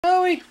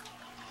Chloe.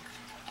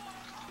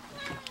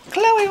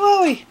 Chloe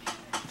Wowie.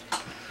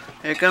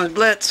 Here comes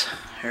Blitz.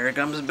 Here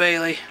comes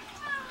Bailey.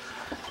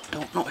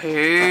 Don't know.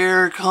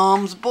 Here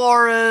comes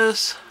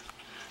Borisse.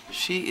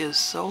 She is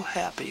so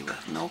happy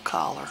with no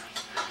collar.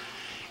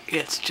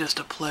 It's just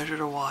a pleasure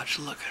to watch.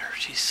 Look at her.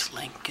 She's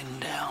slinking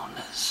down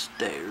the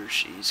stairs.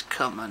 She's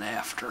coming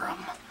after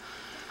him.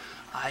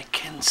 I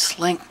can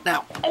slink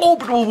now. Oh,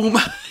 boom!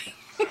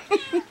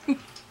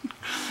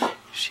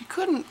 She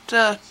couldn't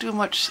do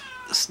much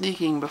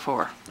sneaking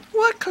before.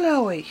 What,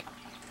 Chloe?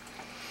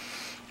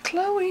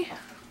 Chloe?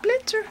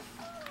 Blitzer?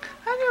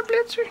 I got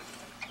Blitzer.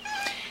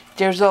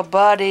 There's a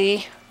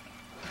Buddy.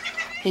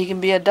 He can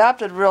be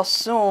adopted real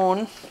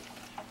soon.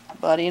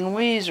 Buddy and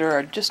Weezer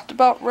are just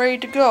about ready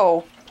to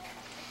go.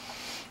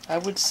 I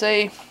would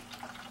say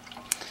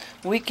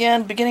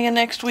weekend, beginning of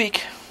next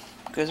week,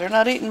 because they're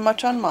not eating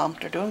much on Mom.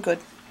 They're doing good.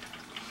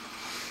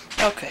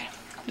 Okay,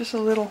 just a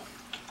little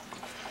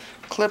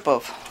clip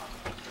of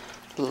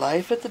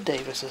life at the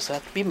Davises.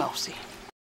 That'd be mousy.